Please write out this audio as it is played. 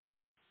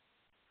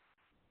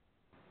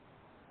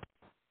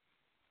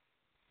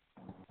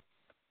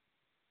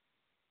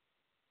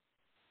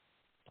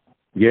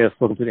Yes,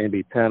 welcome to the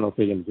NBA panel.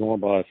 Today I'm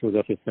joined by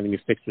Philadelphia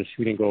 76ers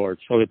shooting guard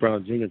Charlie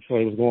Brown Jr.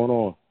 Charlie, what's going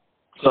on?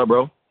 What's up,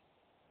 bro?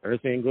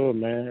 Everything good,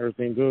 man.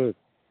 Everything good.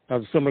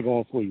 How's the summer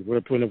going for you?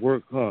 We're putting in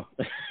work, huh?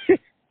 Yeah,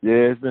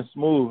 it's been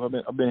smooth.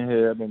 I've been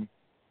here. I've been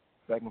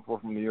back and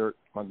forth from New York.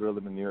 My girl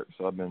lives in New York,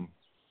 so I've been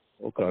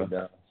Okay.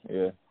 down.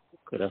 Yeah.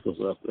 Okay, that's what's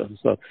up. That's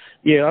what's up.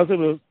 Yeah, I was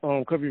able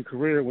to cover your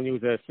career when you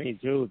was at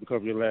St. Joe's to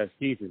cover your last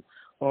season.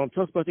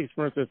 Tell us about the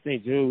experience at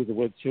St. Joe's and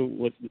what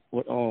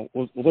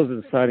was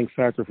the deciding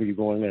factor for you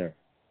going there?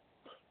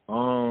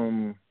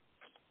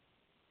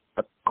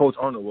 Coach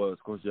Arnold was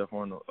Coach Jeff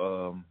Arnold.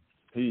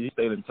 He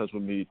stayed in touch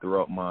with me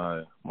throughout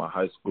my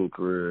high school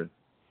career.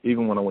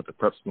 Even when I went to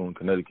prep school in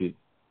Connecticut,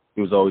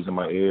 he was always in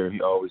my ear.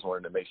 He always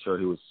wanted to make sure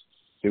he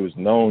was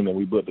known, and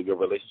we built a good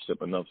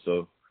relationship enough.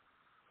 So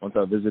once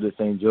I visited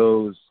St.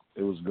 Joe's,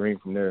 it was green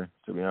from there,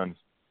 to be honest.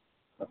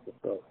 That's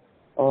what's up.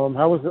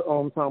 How was the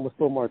time with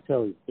Phil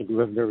Martelli, the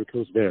legendary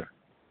coach there?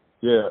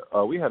 Yeah,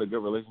 we had a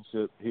good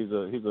relationship. He's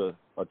a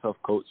tough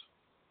coach.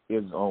 He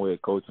has his own way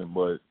of coaching,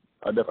 but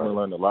I definitely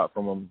learned a lot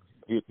from him.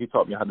 He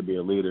taught me how to be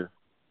a leader,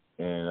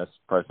 and that's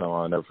probably something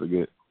I'll never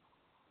forget.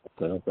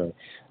 Okay.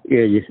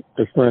 Yeah, your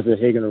experience at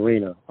Hagan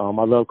Arena. I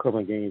love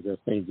covering games at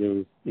St.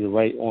 Joe's. You're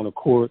right on the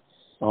court.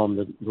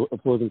 The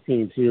opposing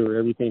teams hear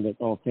everything that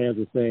fans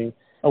are saying.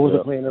 How was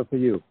it playing up for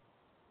you?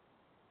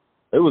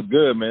 It was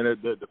good, man.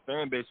 The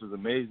fan base was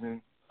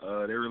amazing.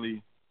 They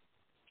really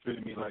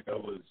treated me like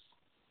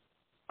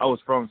I was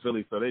from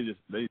Philly, so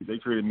they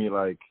treated me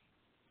like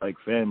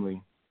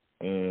family.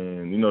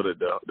 And you know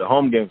the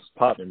home games was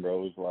popping,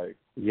 bro. It was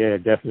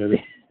like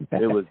definitely.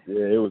 it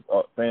was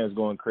fans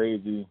going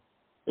crazy.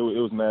 It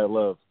was mad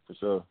love for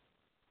sure.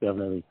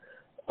 Definitely.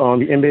 The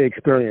NBA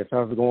experience,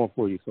 how's it going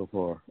for you so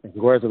far? And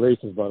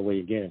congratulations, by the way,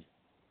 again.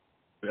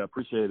 Yeah, I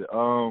appreciate it.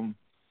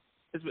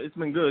 It's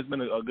been good. It's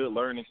been a good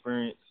learning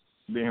experience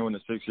being here with the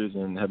Sixers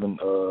and having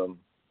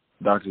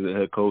Doc as the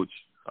head coach.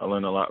 I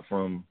learned a lot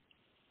from,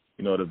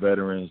 the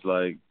veterans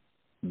like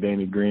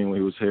Danny Green when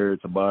he was here,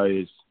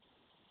 Tobias,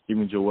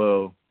 even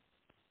Joel.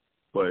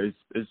 But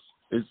it's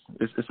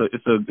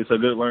a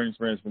good learning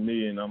experience for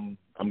me, and I'm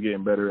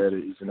getting better at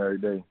it each and every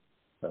day.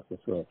 That's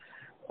what's up.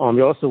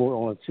 You also were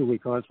on a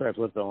 2-week contract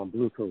with the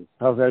Blue Coats.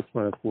 How's that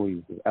experience for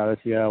you? With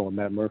Alex Yao and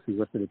Matt Murphy,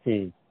 rest of the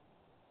team.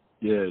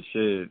 Yeah,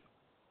 shit.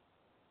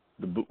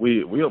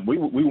 We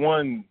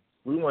won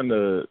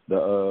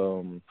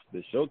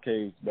the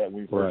showcase back when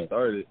we first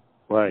started.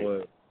 Right.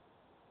 But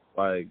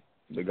like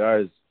the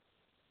guys,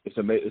 it's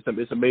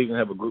amazing to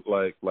have a group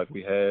like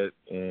we had,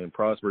 and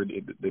Prosper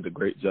did a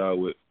great job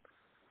with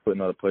putting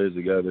all the players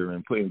together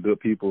and putting good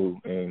people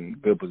in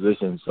good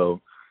positions.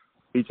 So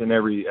each and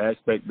every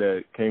aspect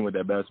that came with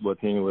that basketball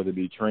team, whether it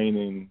be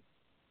training,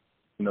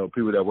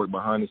 people that work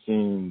behind the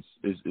scenes,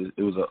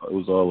 it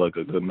was all like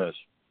a good mesh.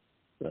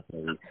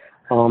 Definitely.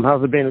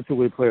 How's it been a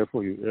two-way player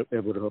for you,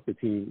 able to help the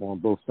team on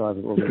both sides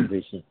of the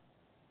organization?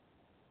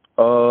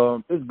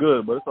 It's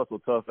good, but it's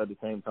also tough at the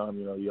same time.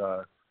 You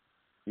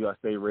gotta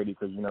stay ready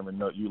because you never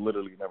know. You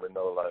literally never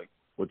know like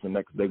what your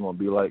next day gonna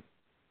be like.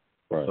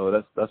 Right.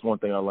 So that's one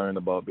thing I learned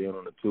about being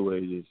on the two-way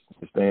is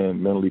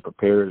staying mentally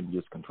prepared and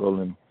just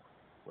controlling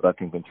what I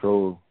can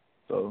control.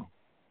 So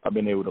I've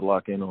been able to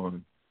lock in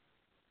on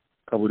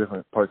a couple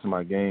different parts of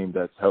my game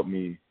that's helped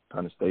me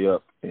kind of stay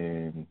up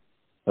and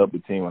help the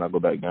team when I go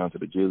back down to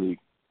the G League.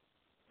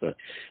 Okay.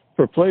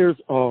 For players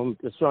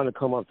that's trying to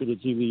come up to the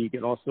G League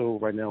and also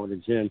right now in the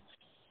gym,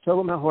 tell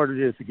them how hard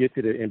it is to get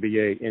to the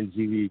NBA and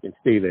G League and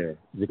stay there.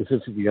 The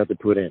consistency you have to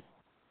put in.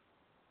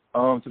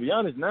 To be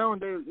honest,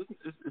 nowadays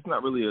it's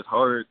not really as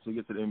hard to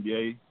get to the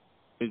NBA.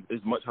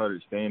 It's much harder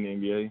to stay in the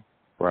NBA.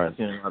 Right. I've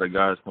seen a lot of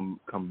guys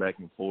come back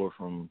and forth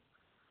from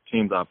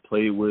teams I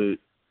played with,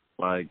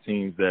 like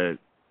teams that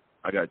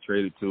I got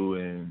traded to,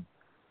 and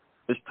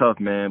it's tough,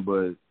 man.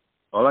 But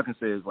all I can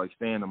say is like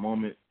stay in the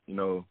moment.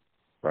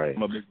 Right.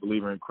 I'm a big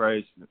believer in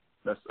Christ.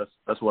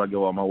 That's where I get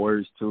all my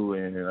words to,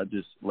 and I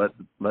just let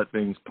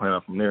things plan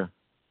out from there.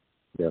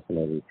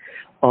 Definitely.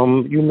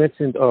 You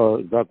mentioned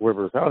Doc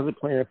Rivers. How is it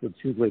playing for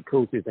two great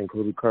coaches,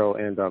 including Carl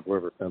and Doc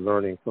Rivers, and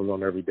learning from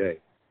them every day,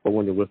 or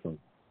when you're with them?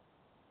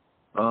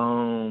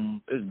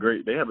 It's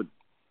great. They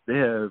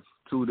have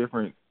two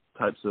different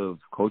types of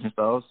coaching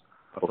styles.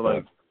 I feel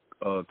like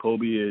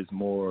Kobe is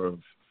more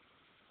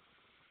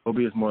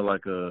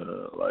like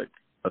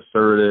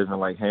assertive and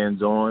like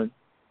hands on.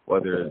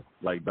 Whether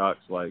like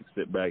Doc's like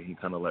sit back, he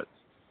kind of lets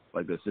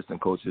like the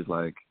assistant coaches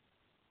like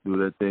do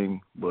their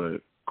thing.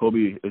 But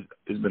Kobe,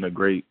 it's been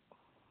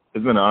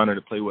an honor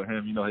to play with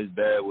him. His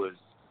dad was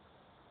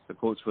the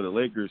coach for the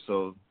Lakers,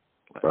 so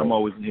I'm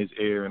always in his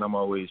ear, and I'm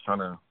always trying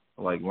to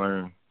like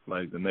learn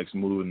like the next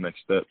move and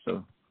next step.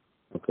 So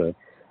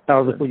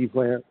how's it for you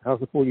playing for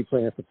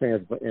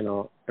fans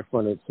in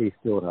front of Chase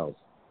Fieldhouse?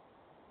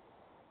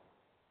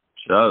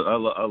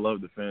 I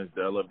love the fans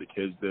there. I love the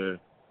kids there.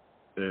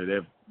 They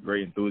have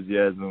great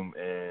enthusiasm,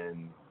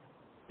 and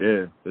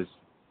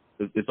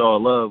it's all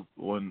love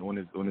when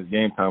it's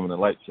game time and the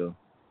light show.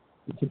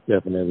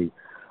 Definitely.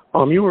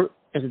 You were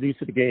introduced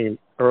to the game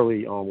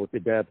early with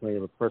your dad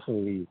playing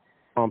professionally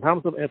How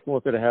much of an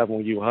influence did it have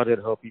on you? How did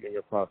it help you in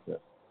your process?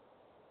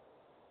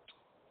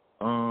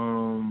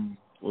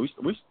 Well,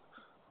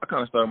 I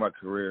kind of started my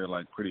career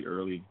like pretty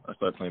early. I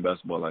started playing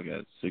basketball like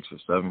at 6 or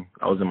 7.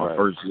 I was in my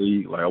first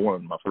league. Like I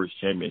won my first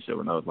championship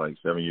when I was like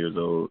 7 years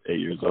old, 8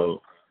 years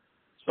old.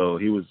 So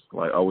he was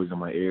like always in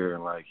my ear,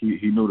 and like he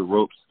knew the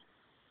ropes.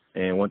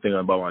 And one thing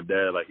about my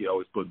dad, like he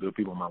always put good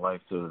people in my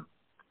life to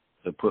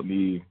put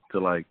me to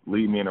like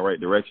lead me in the right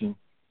direction.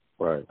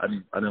 Right. I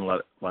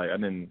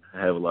didn't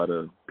have a lot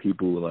of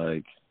people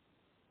like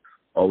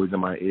always in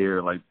my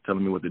ear, like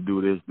telling me what to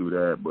do this, do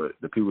that. But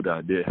the people that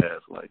I did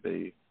have, like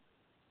they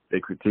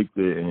critiqued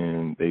it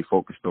and they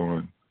focused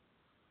on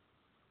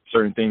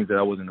certain things that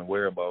I wasn't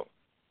aware about.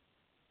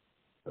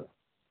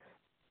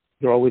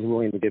 You're always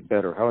willing to get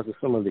better. How was the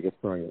summer league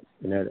experience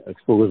and that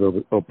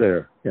exposure up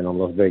there in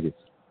Las Vegas?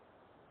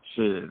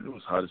 Shit, it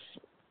was hot as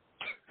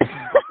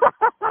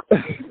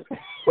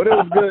but it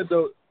was good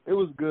though. It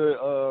was good.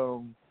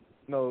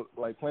 You know,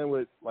 like playing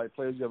with like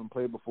players you haven't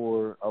played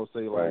before, I would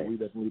say like we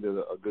definitely did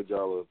a good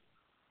job of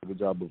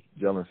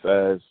gelling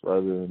fast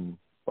rather than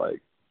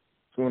like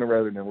sooner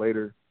rather than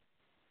later.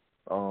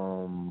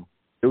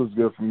 It was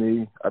good for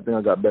me. I think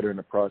I got better in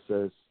the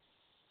process,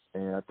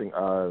 and I think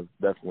I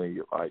definitely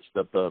like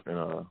stepped up in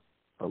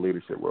a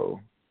leadership role.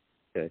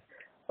 Okay.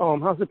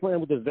 How's it playing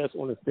with the vets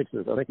on the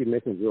Sixers? I think you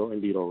mentioned Joel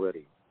Embiid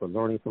already, but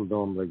learning from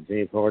them like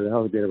James Harden.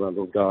 How's it been around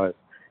those guys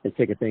and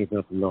taking things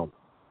in from them?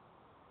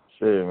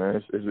 Shit,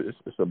 man,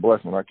 it's a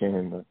blessing. I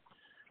can't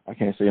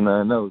say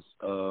nothing else.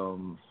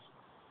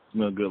 It's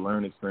been a good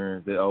learning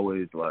experience. They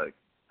always like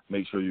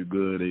make sure you're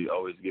good. They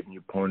always giving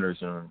you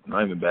pointers on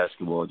not even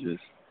basketball,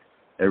 just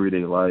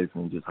everyday life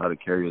and just how to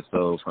carry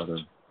yourself, how to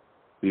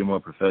be more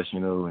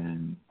professional.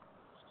 And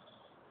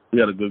we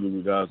got a good group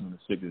of guys on the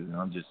Sixers, and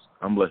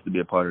I'm blessed to be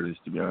a part of this,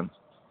 to be honest.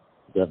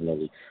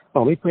 Definitely.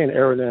 We playing an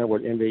era now where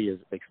the NBA is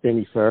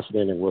extremely faster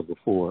than it was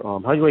before.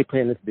 How you rate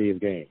playing this day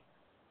of game?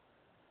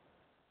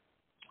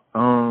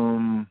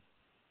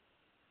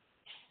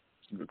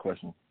 Good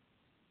question.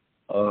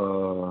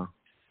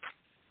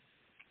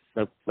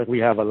 Like we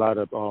have a lot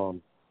of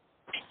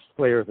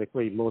players that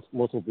play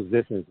multiple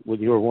positions. Well,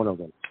 you're one of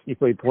them. You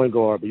play point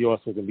guard, but you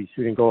also can be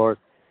shooting guard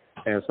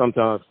and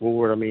sometimes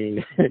forward. I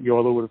mean, you're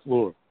all over the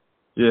floor.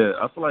 Yeah,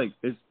 I feel like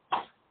it's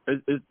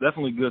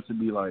definitely good to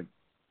be like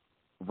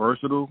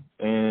versatile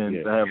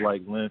and to have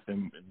like length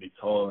and be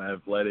tall and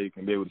athletic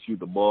and be able to shoot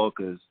the ball,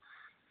 because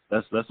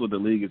that's what the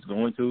league is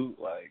going to,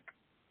 like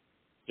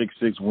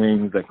 6'6"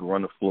 wings that can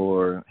run the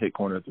floor, hit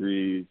corner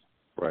threes.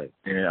 Right.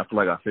 And I feel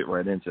like I fit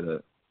right into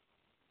that.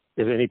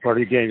 Is there any part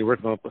of the game you're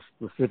working on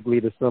specifically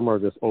this summer, or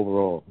just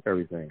overall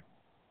everything?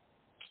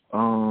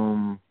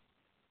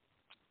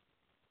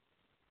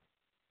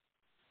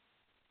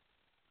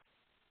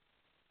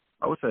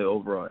 I would say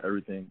overall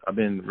everything. I've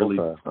been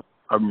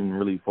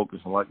really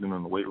focused on locking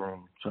in the weight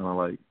room, trying to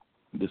like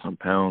get some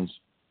pounds,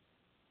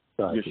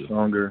 get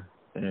stronger,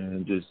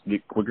 and just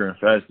get quicker and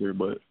faster.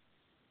 But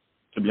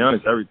to be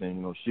honest, everything,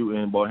 you know,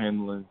 shooting, ball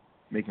handling,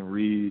 making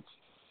reads,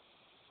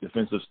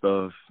 defensive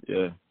stuff,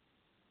 yeah.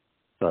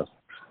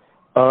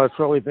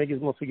 Charlie, thank you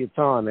so much for your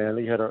time, man.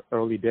 You had an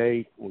early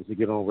day. Once you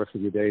get on the rest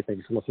of your day, thank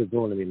you so much for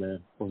joining me, man.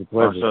 It was a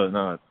pleasure. Oh, sure.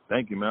 No,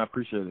 thank you, man. I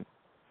appreciate it.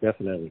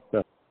 Definitely.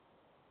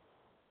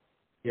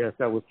 Yes,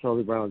 that was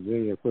Charlie Brown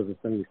Jr., Cleveland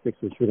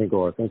 76ers shooting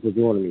guard. Thanks for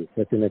joining me.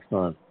 Catch you next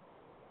time.